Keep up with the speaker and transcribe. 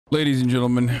Ladies and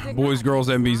gentlemen, boys, girls,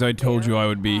 MBs, I told you I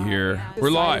would be here. We're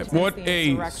live. What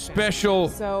a special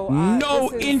no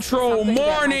intro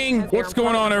morning. What's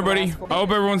going on, everybody? I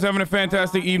hope everyone's having a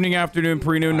fantastic evening, afternoon,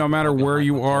 pre-noon, no matter where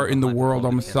you are in the world.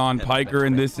 I'm Hassan Piker,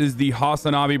 and this is the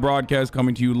HasanAbi broadcast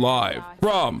coming to you live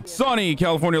from sunny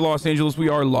California, Los Angeles. We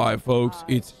are live, folks.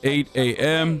 It's 8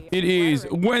 a.m. It is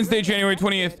Wednesday, January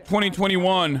 20th,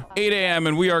 2021, 8 a.m.,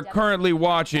 and we are currently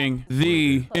watching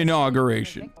the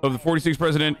inauguration of the 46th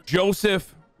president,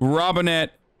 Joseph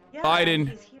Robinette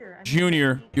Biden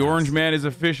Jr. The Orange Man is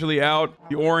officially out.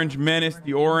 The Orange Menace,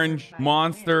 the Orange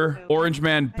Monster, Orange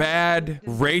Man bad.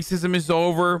 Racism is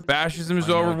over. Fascism is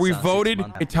over. We voted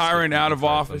a tyrant out of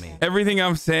office. Everything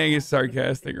I'm saying is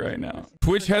sarcastic right now.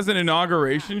 Twitch has an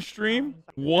inauguration stream?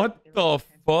 What the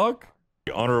fuck?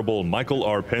 The Honorable Michael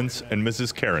R. Pence and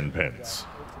Mrs. Karen Pence.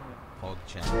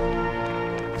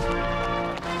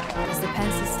 As the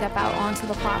Pences step out onto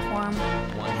the platform,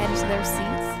 head to their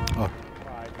seats. Oh,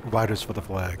 riders for the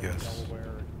flag, yes.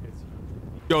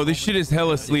 Yo, this shit is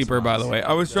hella sleeper, by the way.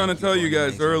 I was trying to tell you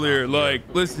guys earlier, like,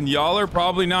 listen, y'all are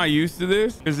probably not used to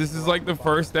this because this is like the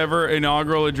first ever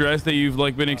inaugural address that you've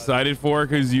like been excited for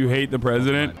because you hate the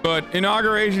president. But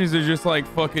inaugurations are just like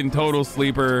fucking total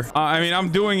sleeper. I mean, I'm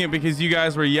doing it because you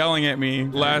guys were yelling at me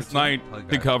last night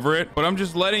to cover it. But I'm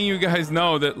just letting you guys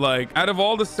know that, like, out of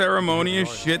all the ceremonious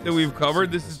shit that we've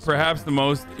covered, this is perhaps the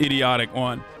most idiotic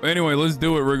one. Anyway, let's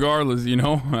do it regardless, you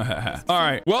know? All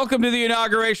right. Welcome to the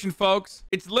inauguration, folks.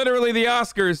 It's literally the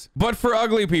Oscars, but for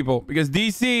ugly people, because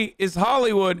DC is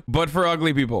Hollywood, but for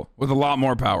ugly people with a lot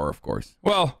more power, of course.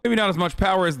 Well, maybe not as much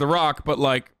power as The Rock, but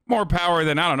like more power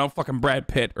than, I don't know, fucking Brad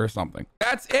Pitt or something.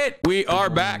 That's it. We are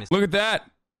back. Look at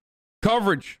that.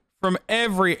 Coverage from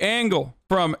every angle.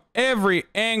 From every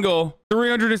angle.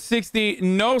 360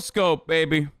 no scope,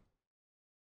 baby.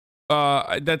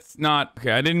 That's not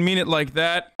okay. I didn't mean it like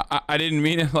that. I didn't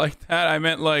mean it like that. I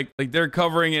meant like they're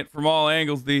covering it from all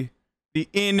angles. The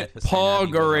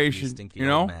inauguration, you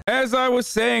know? As I was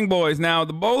saying, boys, now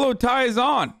the bolo tie is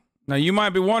on. Now you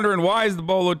might be wondering, why is the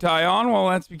bolo tie on? Well,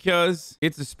 that's because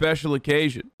it's a special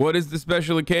occasion. What is the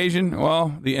special occasion?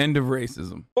 Well, the end of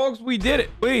racism. Folks, we did it.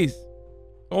 Please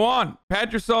go on,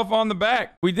 pat yourself on the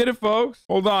back. We did it, folks.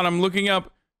 Hold on, I'm looking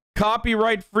up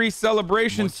copyright free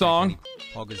celebration song.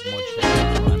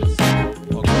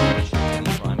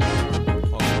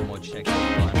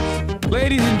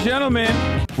 Ladies and gentlemen,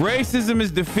 racism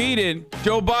is defeated.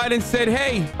 Joe Biden said,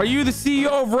 hey, are you the CEO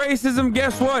of racism?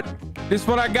 Guess what? This is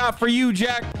what I got for you,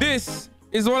 Jack. This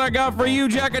is what I got for you,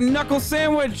 Jack. A knuckle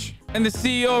sandwich. And the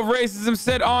CEO of racism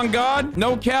said, on God,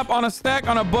 no cap on a stack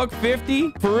on a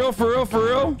 $1.50. For real, for real, for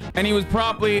real. And he was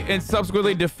promptly and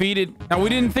subsequently defeated. Now, we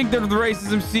didn't think that the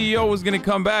racism CEO was going to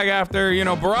come back after, you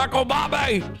know, Barack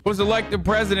Obama was elected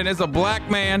president as a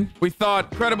black man. We thought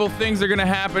incredible things are going to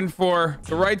happen for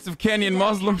the rights of Kenyan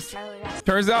Muslims.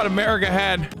 Turns out America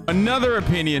had another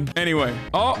opinion. Anyway,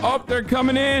 oh, they're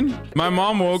coming in. My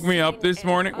mom woke me up this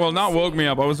morning. Well, not woke me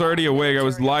up. I was already awake. I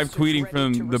was live tweeting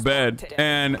from the bed.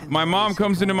 And my mom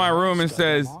comes into my room and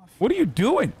says, what are you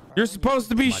doing? You're supposed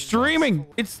to be streaming.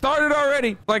 It started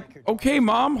already. Like, okay,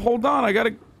 mom, hold on. I got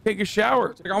to take a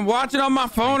shower. Like, I'm watching on my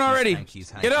phone already.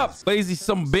 Get up, lazy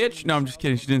some bitch. No, I'm just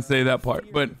kidding. She didn't say that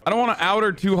part. But I don't want to out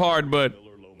her too hard, but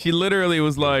she literally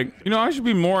was like, you know, I should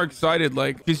be more excited,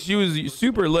 like, because she was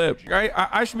super lip.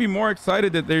 I should be more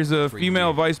excited that there's a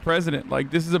female vice president.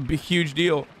 Like, this is a huge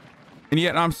deal. And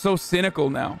yet I'm so cynical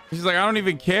now. She's like, I don't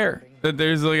even care that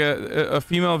there's like a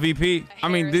female VP. I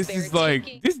mean, this is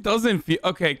like, this doesn't feel,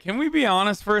 okay, can we be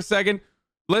honest for a second?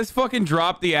 Let's fucking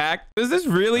drop the act. Does this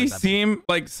really seem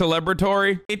like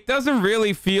celebratory? It doesn't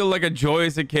really feel like a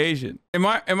joyous occasion. Am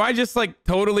I just like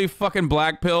totally fucking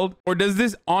black-pilled? Or does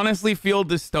this honestly feel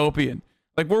dystopian?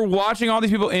 Like, we're watching all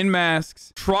these people in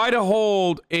masks try to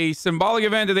hold a symbolic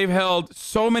event that they've held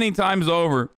so many times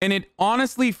over, and it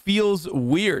honestly feels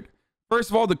weird. First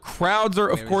of all, the crowds are,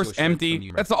 of course,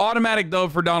 empty. That's the automatic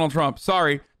dub for Donald Trump.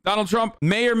 Sorry. Donald Trump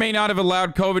may or may not have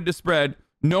allowed COVID to spread,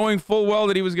 knowing full well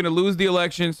that he was going to lose the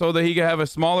election so that he could have a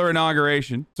smaller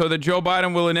inauguration, so that Joe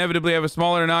Biden will inevitably have a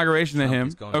smaller inauguration than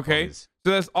him. Okay.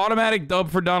 So that's automatic dub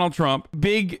for Donald Trump.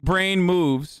 Big brain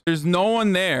moves. There's no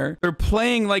one there. They're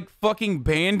playing like fucking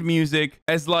band music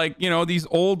as, like, you know, these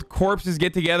old corpses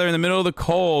get together in the middle of the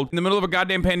cold, in the middle of a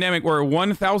goddamn pandemic where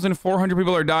 1,400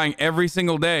 people are dying every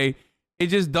single day. It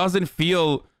just doesn't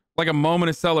feel like a moment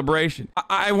of celebration.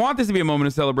 I want this to be a moment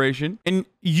of celebration, and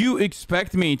you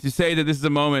expect me to say that this is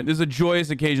a moment, this is a joyous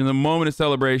occasion, a moment of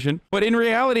celebration, but in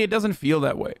reality, it doesn't feel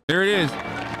that way. There it is.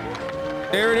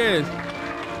 There it is.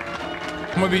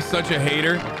 I'm gonna be such a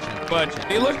hater. but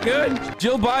they look good.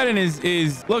 Jill Biden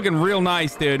is looking real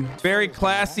nice, dude. Very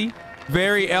classy.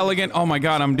 Very elegant. Oh my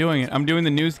God, I'm doing it. I'm doing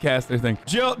the newscaster thing.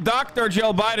 Dr.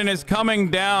 Jill Biden is coming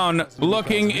down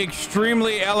looking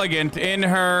extremely elegant in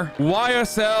her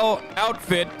YSL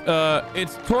outfit.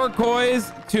 It's turquoise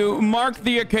to mark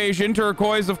the occasion.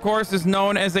 Turquoise, of course, is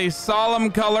known as a solemn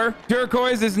color.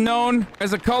 Turquoise is known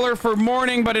as a color for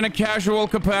mourning, but in a casual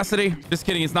capacity. Just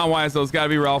kidding. It's not YSL. It's got to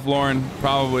be Ralph Lauren,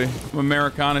 probably. Some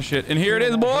Americana shit. And here it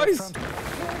is, boys.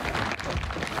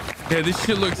 Yeah, this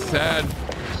shit looks sad.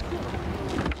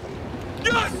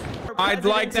 Yes! I'd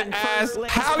like to ask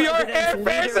how your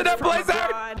airfares in a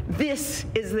blizzard. This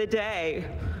is the day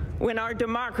when our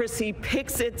democracy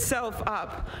picks itself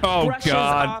up, brushes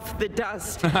God. off the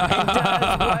dust, and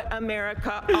does what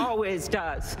America always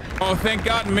does. Oh, thank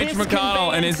God Mitch This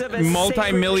McConnell and his conveyance of a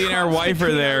multi-millionaire sacred wife are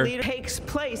trust there. between our leader takes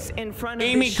place in front of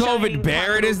Amy the shining COVID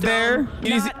Barrett is Capitol there. dome,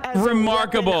 It is not as a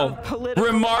remarkable, weapon of political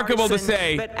remarkable to arson,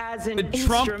 say but as an that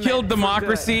Trump instrument killed for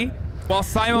democracy good. while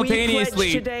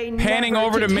simultaneously panning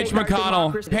over to Mitch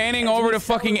McConnell, panning over to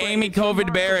fucking Amy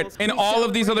COVID Barrett, and all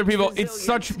of these other people. It's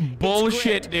such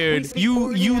bullshit, dude.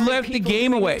 You left the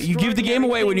game away. You give the game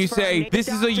away when you say this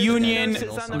is a union.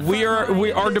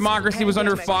 Our democracy was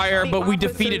under fire, but we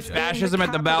defeated fascism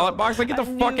at the ballot box. Like, get the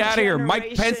fuck out of here.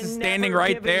 Mike Pence is standing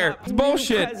right there. It's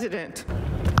bullshit.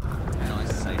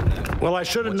 Well, I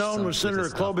should have known when Senator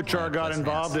Klobuchar got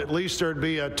involved, at least there'd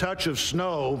be a touch of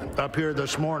snow up here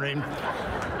this morning.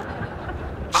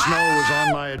 Snow was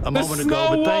on my a moment ago,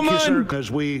 but thank you, sir,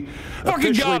 because we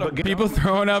officially began. People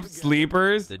throwing up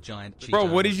sleepers. Bro,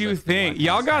 what did you think?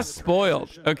 Y'all got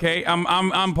spoiled. Okay,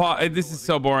 this is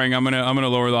so boring. I'm gonna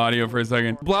lower the audio for a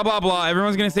second. Blah blah blah.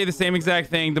 Everyone's gonna say the same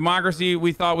exact thing. Democracy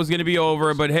we thought was gonna be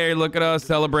over, but hey, look at us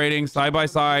celebrating side by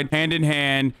side, hand in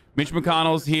hand. Mitch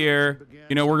McConnell's here.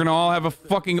 You know, we're gonna all have a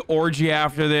fucking orgy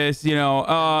after this. You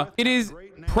know, it is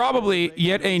probably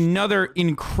yet another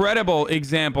incredible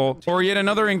example, or yet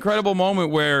another incredible moment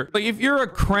where, like, if you're a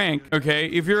crank, okay,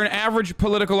 if you're an average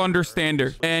political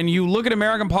understander and you look at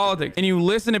American politics and you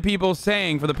listen to people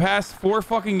saying for the past 4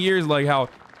 fucking years, like, how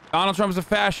Donald Trump's a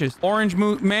fascist, orange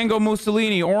mango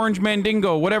Mussolini, orange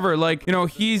Mandingo, whatever. Like, you know,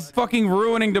 he's fucking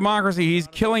ruining democracy. He's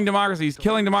killing democracy. He's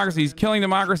killing democracy. He's killing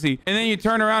democracy. And then you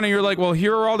turn around and you're like, well,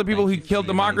 here are all the people he killed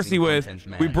democracy with.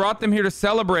 We brought them here to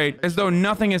celebrate as though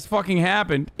nothing has fucking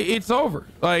happened. It's over.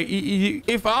 Like,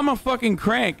 if I'm a fucking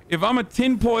crank, if I'm a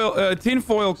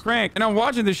tinfoil crank and I'm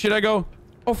watching this shit, I go,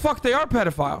 oh, fuck, they are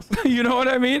pedophiles. You know what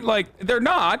I mean? Like, they're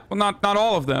not. Well, not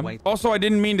all of them. Also, I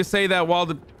didn't mean to say that while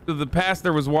the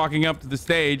pastor was walking up to the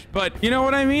stage, but you know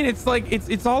what I mean? It's like,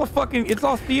 it's all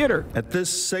theater. At this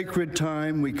sacred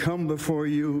time, we come before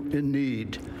you in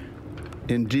need,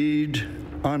 indeed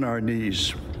on our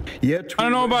knees. Yet I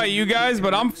don't know about you guys,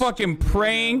 but I'm fucking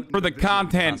praying for the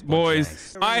content,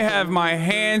 boys. I have my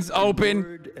hands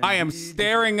open. I am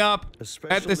staring up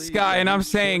at the sky and I'm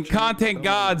saying, content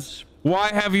gods, why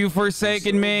have you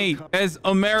forsaken me? As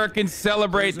Americans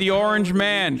celebrate the orange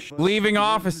man leaving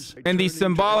office and the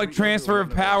symbolic transfer of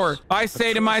power, I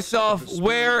say to myself,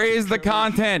 where is the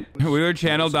content? Weird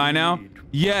channel die now?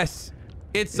 Yes,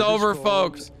 it's over,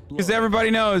 folks. Because everybody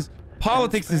knows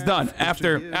politics is done.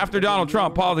 After Donald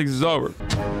Trump, politics is over.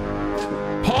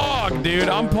 Pog, dude.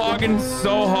 I'm pogging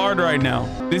so hard right now.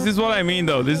 This is what I mean,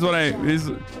 though. This is what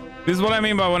I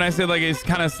mean by when I say, like, it's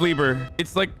kind of sleeper.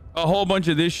 It's like a whole bunch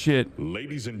of this shit.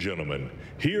 Ladies and gentlemen,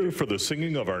 here for the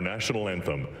singing of our national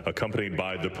anthem, accompanied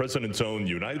by the President's own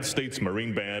United States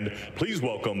Marine Band, please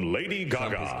welcome Lady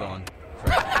Gaga.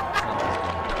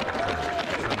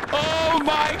 Oh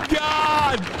my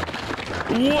God!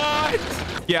 What?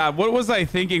 Yeah, what was I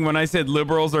thinking when I said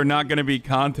liberals are not going to be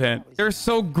content? They're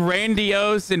so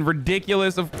grandiose and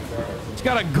ridiculous. She's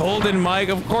got a golden mic.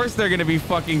 Of course they're going to be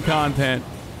fucking content.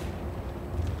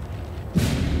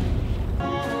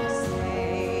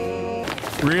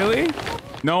 Really?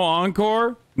 No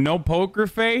encore? No poker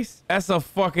face? That's a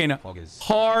fucking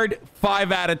hard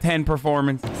 5 out of 10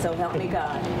 performance. So help me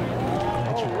God.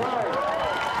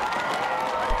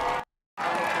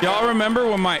 Y'all remember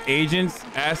when my agents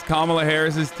asked Kamala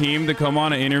Harris's team to come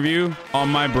on an interview on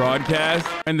my broadcast,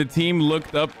 and the team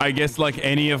looked up, I guess, like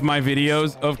any of my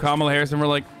videos of Kamala Harris and were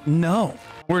like, no,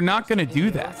 we're not gonna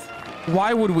do that.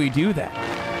 Why would we do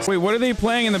that? Wait, what are they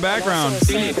playing in the background?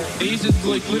 They used to,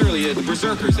 like, literally, the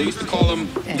berserkers. They used to call them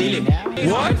Dilip.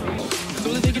 What?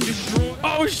 So that they can destroy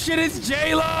Oh shit, it's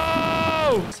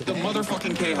J-Lo! the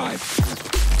motherfucking K-Hive.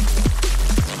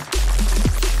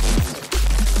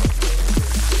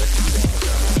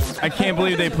 I can't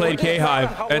believe they played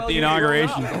K-Hive at the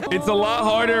inauguration. It's a lot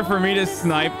harder for me to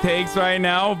snipe takes right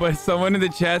now, but someone in the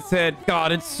chat said,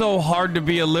 God, it's so hard to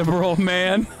be a liberal,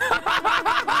 man.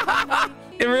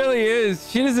 It really is.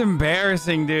 Shit is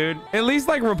embarrassing, dude. At least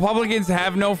like Republicans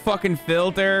have no fucking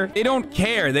filter. They don't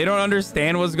care. They don't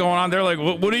understand what's going on. They're like,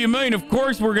 what do you mean? Of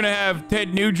course we're gonna have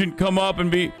Ted Nugent come up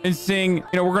and sing, you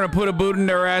know, we're gonna put a boot in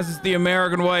their asses the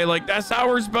American way. Like, that's how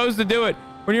we're supposed to do it.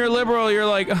 When you're a liberal, you're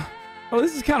like, oh,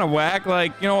 this is kind of whack.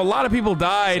 Like, you know, a lot of people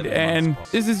died and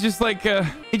this is just like,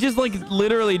 it just like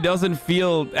literally doesn't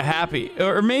feel happy.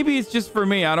 Or maybe it's just for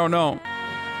me. I don't know.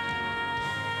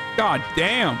 God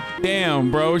damn.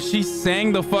 Damn, bro. She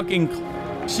sang the fucking...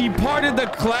 She parted the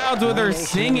clouds with her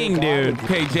singing, dude.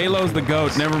 Okay, J-Lo's the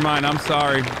GOAT. Never mind. I'm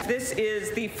sorry. This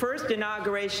is the first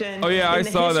inauguration in the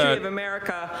history of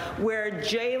America where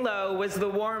J-Lo was the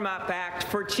warm-up act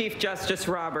for Chief Justice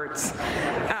Roberts.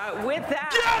 With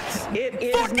that, it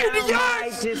is now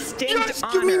my distinct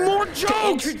honor to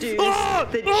introduce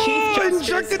the Chief Justice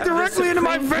injected of directly the into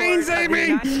my Supreme veins, Court of the Amy.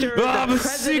 United States, I'm a the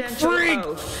sick presidential freak.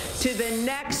 oath to the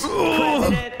next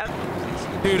president of...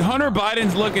 Dude, Hunter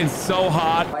Biden's looking so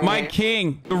hot. My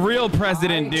king, the real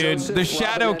president, dude. The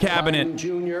shadow cabinet.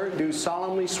 Jr. do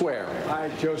solemnly swear. I,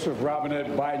 Joseph Robinette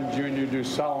Biden Jr. do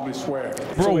solemnly swear.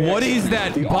 Bro, what is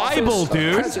that Bible,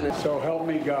 dude? So help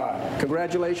me God.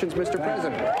 Congratulations, Mr.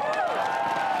 President.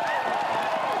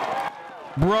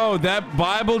 Bro, that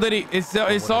Bible that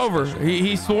it's over.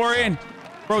 He swore in.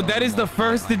 Bro, that is the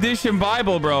first edition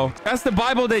Bible, bro. That's the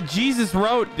Bible that Jesus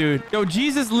wrote, dude. Yo,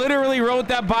 Jesus literally wrote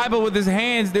that Bible with his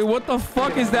hands, dude. What the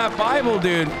fuck is that Bible,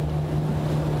 dude?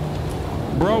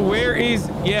 Bro, where is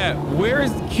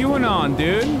QAnon,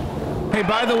 dude? Hey,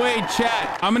 by the way,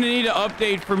 chat, I'm gonna need an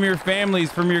update from your families,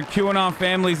 from your QAnon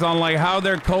families on like how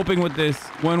they're coping with this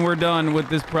when we're done with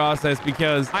this process,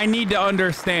 because I need to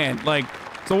understand, like,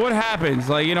 so what happens?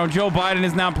 Like, you know, Joe Biden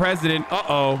is now president.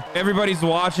 Uh-oh. Everybody's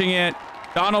watching it.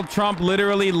 Donald Trump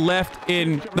literally left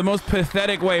in the most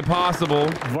pathetic way possible.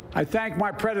 I thank my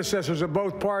predecessors of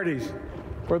both parties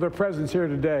for their presence here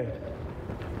today.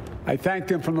 I thank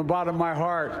them from the bottom of my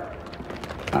heart.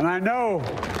 And I know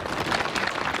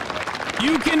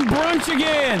you can brunch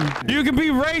again. You can be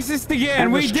racist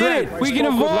again. We did it. We can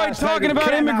avoid talking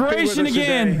about immigration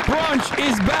again. Brunch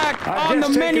is back on the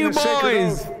menu,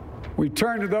 boys. We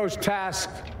turn to those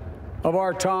tasks of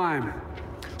our time,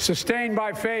 sustained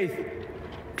by faith,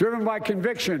 driven by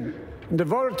conviction, and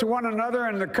devoted to one another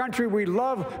and the country we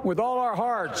love with all our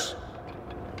hearts.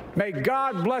 May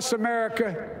God bless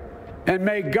America, and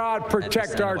may God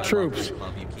protect our troops.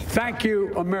 Thank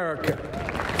you, America.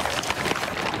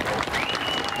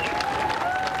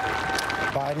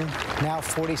 Biden, now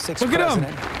 46th Look at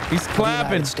president him. He's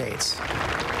clapping. of the United States.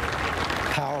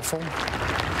 Powerful,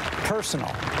 personal,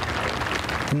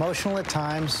 emotional at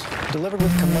times, delivered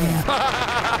with command.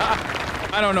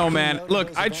 I don't know, man.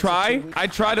 Look, I try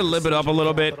to live it up a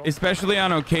little bit, especially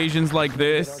on occasions like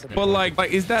this. But like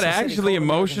is that actually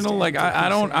emotional? Like, I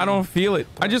don't feel it.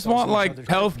 I just want like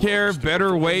healthcare,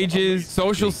 better wages,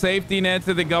 social safety nets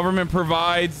that the government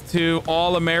provides to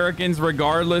all Americans,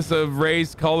 regardless of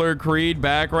race, color, creed,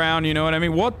 background. You know what I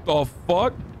mean? What the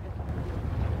fuck?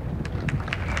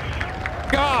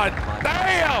 God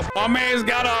damn! My man's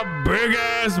got a big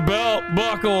ass belt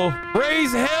buckle.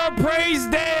 Raise hell, praise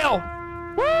Dale.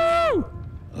 Woo!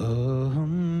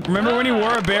 Remember when he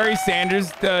wore a Barry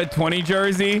Sanders 20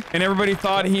 jersey and everybody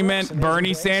thought he meant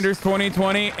Bernie Sanders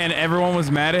 2020 and everyone was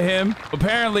mad at him?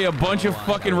 Apparently a bunch of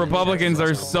fucking Republicans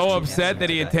are so upset that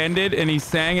he attended and he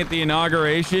sang at the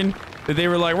inauguration that they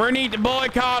were like, we need to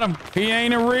boycott him. He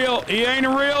ain't a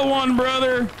real one,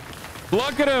 brother.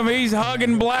 Look at him. He's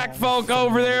hugging black folk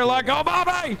over there like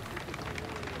Obama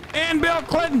and Bill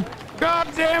Clinton. God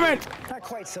damn it. Not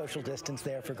quite social distance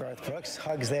there for Garth Brooks.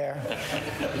 Hugs there.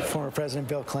 Former President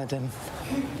Bill Clinton,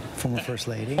 former First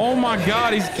Lady. Oh my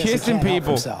God, he's kissing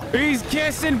people. He's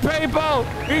kissing people.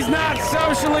 He's not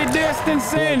socially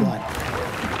distancing.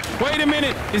 Wait a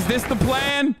minute. Is this the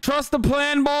plan? Trust the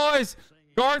plan, boys.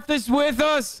 Garth is with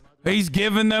us. He's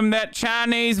giving them that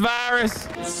Chinese virus.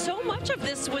 So much of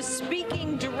this was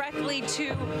speaking directly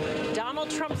to Donald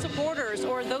Trump supporters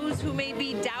or those who may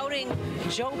be doubting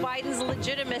Joe Biden's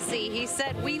legitimacy. He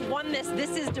said, we won this.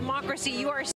 This is democracy.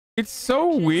 You are... It's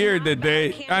so weird that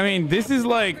I mean, this is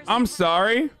like, I'm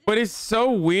sorry, but it's so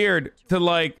weird to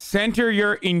like center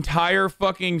your entire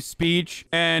fucking speech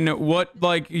and what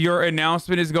like your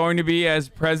announcement is going to be as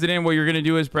president, what you're going to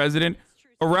do as president,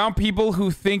 around people who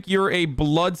think you're a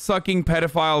blood-sucking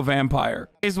pedophile vampire.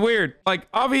 It's weird. Like,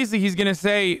 obviously he's gonna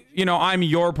say, you know, I'm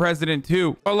your president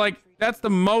too. But like, That's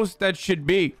the most that should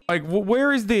be. Like,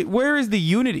 where is the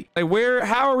unity? Like,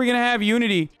 how are we gonna have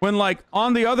unity when, like,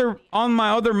 on my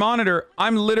other monitor,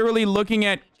 I'm literally looking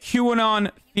at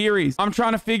QAnon theories. I'm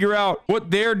trying to figure out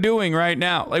what they're doing right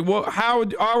now. Like, how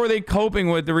are they coping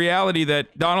with the reality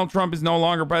that Donald Trump is no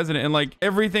longer president, and like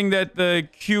everything that the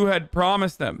Q had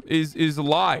promised them is a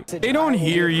lie. They don't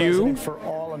hear you.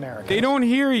 They don't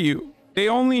hear you. They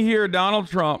only hear Donald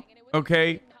Trump.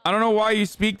 Okay, I don't know why you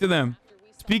speak to them.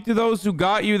 Speak to those who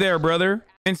got you there, brother.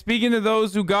 And speaking to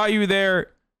those who got you there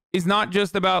is not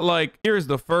just about, like, here's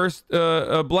the first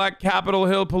black Capitol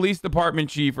Hill Police Department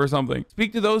chief or something.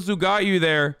 Speak to those who got you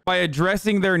there by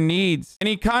addressing their needs. And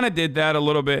he kind of did that a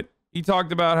little bit. He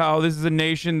talked about how this is a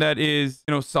nation that is,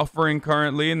 you know, suffering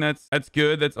currently, and that's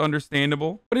good. That's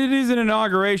understandable. But it is an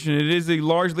inauguration. It is a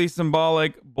largely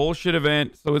symbolic bullshit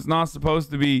event. So it's not supposed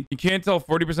to be. You can't tell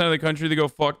 40% of the country to go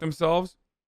fuck themselves.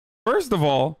 First of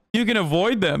all, you can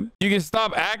avoid them. You can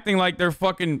stop acting like they're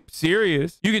fucking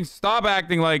serious. You can stop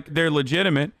acting like they're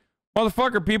legitimate.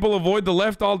 Motherfucker, people avoid the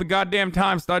left all the goddamn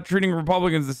time. Stop treating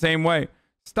Republicans the same way.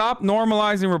 Stop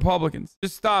normalizing Republicans.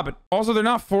 Just stop it. Also, they're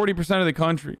not 40% of the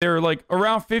country. They're like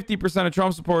around 50% of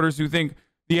Trump supporters who think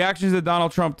the actions that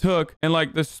Donald Trump took and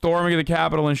like the storming of the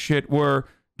Capitol and shit were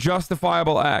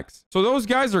justifiable acts. So those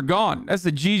guys are gone. That's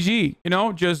a GG. You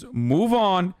know, just move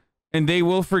on and they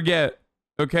will forget.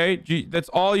 Okay, that's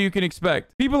all you can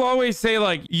expect. People always say,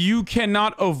 like, you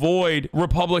cannot avoid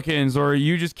Republicans or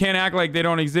you just can't act like they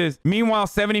don't exist. Meanwhile,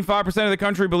 75% of the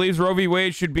country believes Roe v.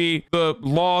 Wade should be the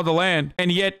law of the land.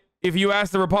 And yet, if you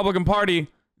ask the Republican Party,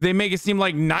 they make it seem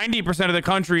like 90% of the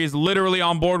country is literally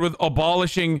on board with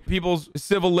abolishing people's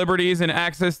civil liberties and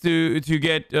access to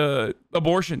get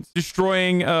abortions,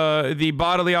 destroying the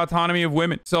bodily autonomy of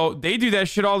women. So they do that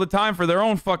shit all the time for their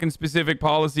own fucking specific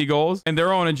policy goals and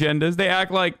their own agendas. They act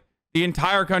like the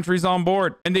entire country's on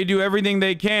board, and they do everything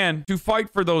they can to fight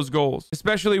for those goals,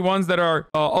 especially ones that are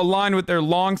aligned with their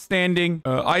long-standing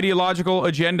ideological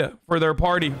agenda for their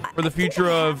party, for the future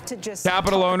of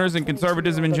capital owners and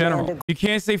conservatism in general. You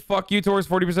can't say fuck you towards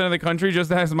 40% of the country just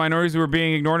as minorities who are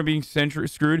being ignored and being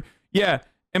screwed. Yeah,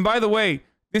 and by the way,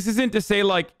 this isn't to say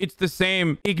like it's the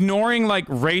same. Ignoring like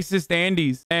racist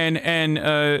Andes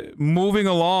and moving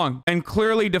along and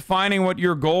clearly defining what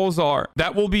your goals are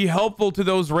that will be helpful to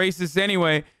those racists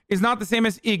anyway is not the same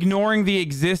as ignoring the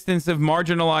existence of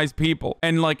marginalized people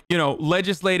and, like, you know,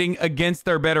 legislating against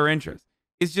their better interests.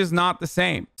 It's just not the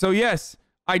same. So yes,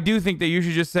 I do think that you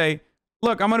should just say,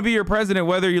 look, I'm going to be your president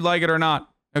whether you like it or not.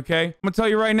 Okay, I'm gonna tell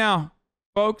you right now,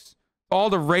 folks, all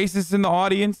the racists in the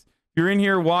audience, if you're in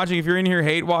here watching, if you're in here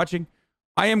hate watching,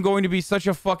 I am going to be such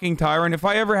a fucking tyrant. If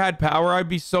I ever had power, I'd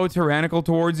be so tyrannical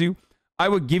towards you. I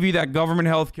would give you that government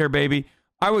healthcare, baby.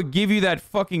 I would give you that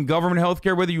fucking government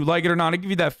healthcare, whether you like it or not. I'd give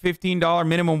you that $15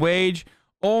 minimum wage.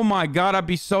 Oh my God, I'd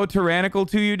be so tyrannical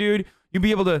to you, dude. You'd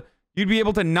be able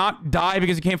to not die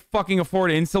because you can't fucking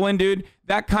afford insulin, dude.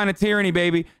 That kind of tyranny,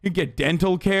 baby. You'd get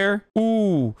dental care.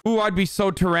 Ooh, I'd be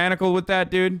so tyrannical with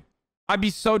that, dude. I'd be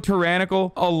so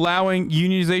tyrannical allowing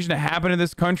unionization to happen in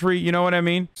this country. You know what I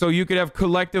mean? So you could have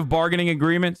collective bargaining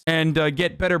agreements and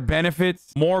get better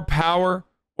benefits, more power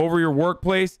over your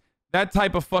workplace. That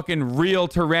type of fucking real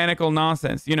tyrannical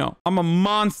nonsense. You know, I'm a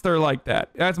monster like that.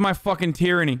 That's my fucking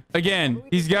tyranny. Again,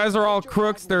 these guys are all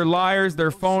crooks. They're liars.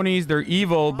 They're phonies. They're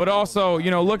evil. But also,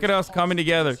 you know, look at us coming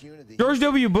together. George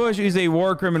W. Bush is a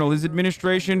war criminal. His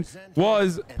administration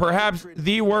was perhaps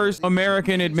the worst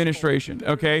American administration.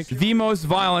 Okay, the most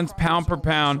violence pound per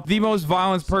pound, the most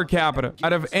violence per capita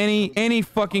out of any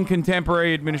fucking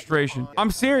contemporary administration.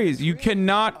 I'm serious. You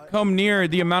cannot come near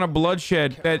the amount of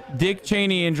bloodshed that Dick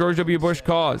Cheney and George W. Bush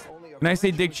caused. And I say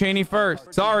Dick Cheney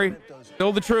first. Sorry,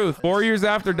 still the truth. 4 years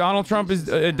after Donald Trump is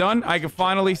done, I can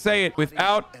finally say it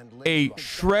without a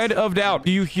shred of doubt.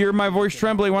 Do you hear my voice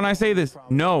trembling when I say this?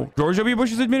 No. George W.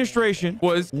 Bush's administration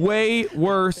was way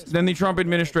worse than the Trump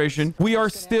administration. We are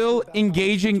still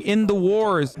engaging in the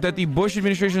wars that the Bush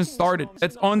administration started.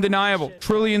 That's undeniable.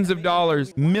 Trillions of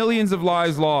dollars, millions of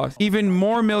lives lost, even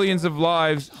more millions of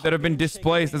lives that have been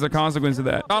displaced as a consequence of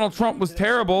that. Donald Trump was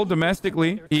terrible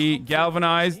domestically. He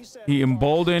galvanized, he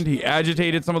emboldened, he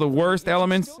agitated some of the worst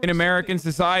elements in American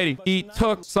society. He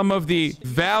took some of the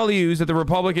values that the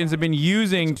Republicans have been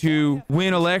using to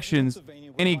win elections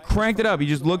and he cranked it up. He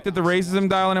just looked at the racism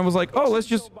dial and was like, oh, let's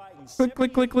just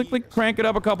click, crank it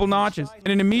up a couple notches.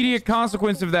 And an immediate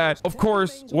consequence of that, of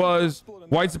course, was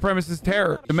white supremacist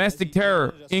terror, domestic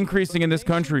terror increasing in this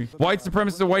country. White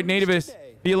supremacists and white nativists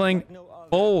feeling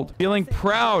bold, feeling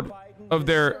proud of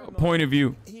their point of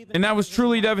view. And that was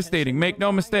truly devastating. Make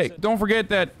no mistake. Don't forget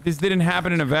that this didn't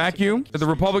happen in a vacuum. That the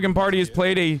Republican Party has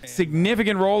played a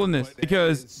significant role in this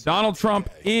because Donald Trump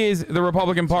is the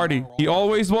Republican Party. He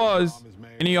always was.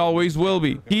 And he always will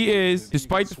be. He is,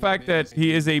 despite the fact that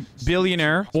he is a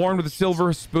billionaire, born with a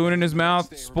silver spoon in his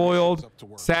mouth, spoiled,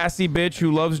 sassy bitch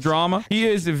who loves drama, he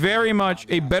is very much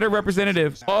a better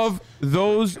representative of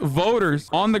those voters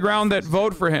on the ground that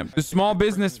vote for him. The small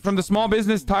business, from the small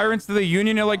business tyrants to the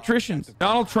union electricians.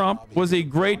 Donald Trump was a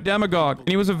great demagogue, and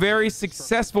he was a very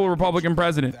successful Republican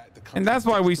president. And that's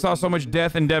why we saw so much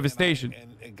death and devastation.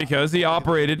 Because he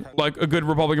operated like a good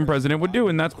Republican president would do.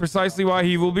 And that's precisely why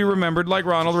he will be remembered like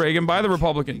Ronald Reagan by the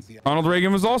Republicans. Ronald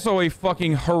Reagan was also a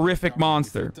fucking horrific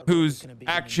monster whose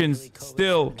actions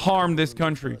still harm this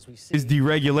country. His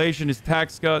deregulation, his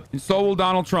tax cut, and so will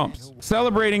Donald Trump's.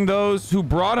 Celebrating those who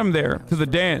brought him there to the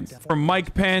dance. From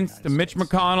Mike Pence to Mitch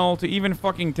McConnell to even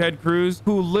fucking Ted Cruz,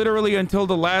 who literally until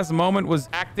the last moment was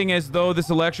acting as though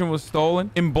this election was stolen,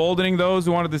 emboldening those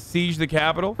who wanted to siege the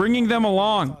Capitol, bringing them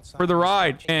along for the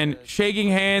ride. And shaking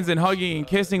hands and hugging and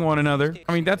kissing one another.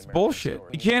 I mean, that's bullshit.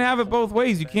 You can't have it both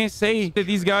ways. You can't say that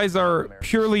these guys are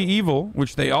purely evil,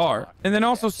 which they are, and then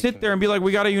also sit there and be like,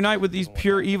 we got to unite with these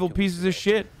pure evil pieces of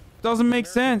shit. Doesn't make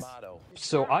sense.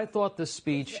 So I thought this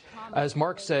speech, as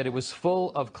Mark said, it was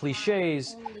full of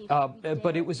cliches,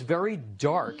 but it was very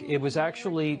dark. It was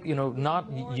actually, you know, not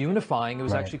unifying. It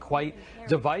was actually quite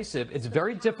divisive. It's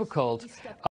very difficult.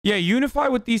 Yeah, unify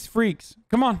with these freaks.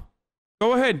 Come on.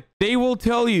 Go ahead. They will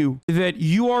tell you that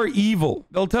you are evil.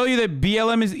 They'll tell you that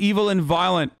BLM is evil and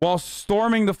violent while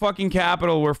storming the fucking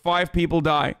Capitol where 5 people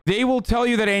die. They will tell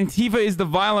you that Antifa is the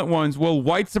violent ones while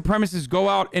white supremacists go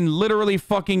out and literally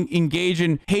fucking engage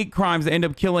in hate crimes that end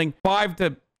up killing 5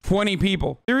 to 20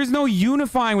 people. There is no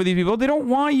unifying with these people. They don't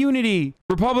want unity.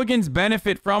 Republicans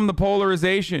benefit from the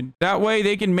polarization. That way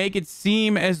they can make it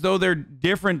seem as though they're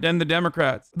different than the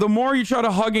Democrats. The more you try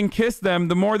to hug and kiss them,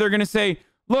 the more they're going to say,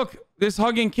 look, this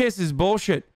hug and kiss is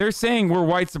bullshit. They're saying we're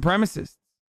white supremacists.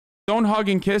 Don't hug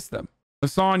and kiss them.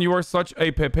 Hassan, you are such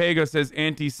a pepega, says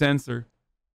anti-censor.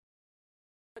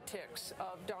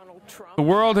 The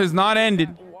world has not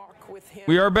ended.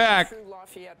 We are back.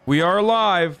 We are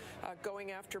alive.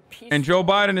 And Joe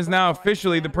Biden is now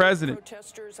officially the president.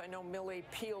 Protesters, I know Millie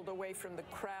peeled away from the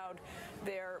crowd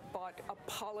there, but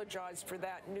apologized for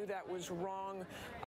that, knew that was wrong.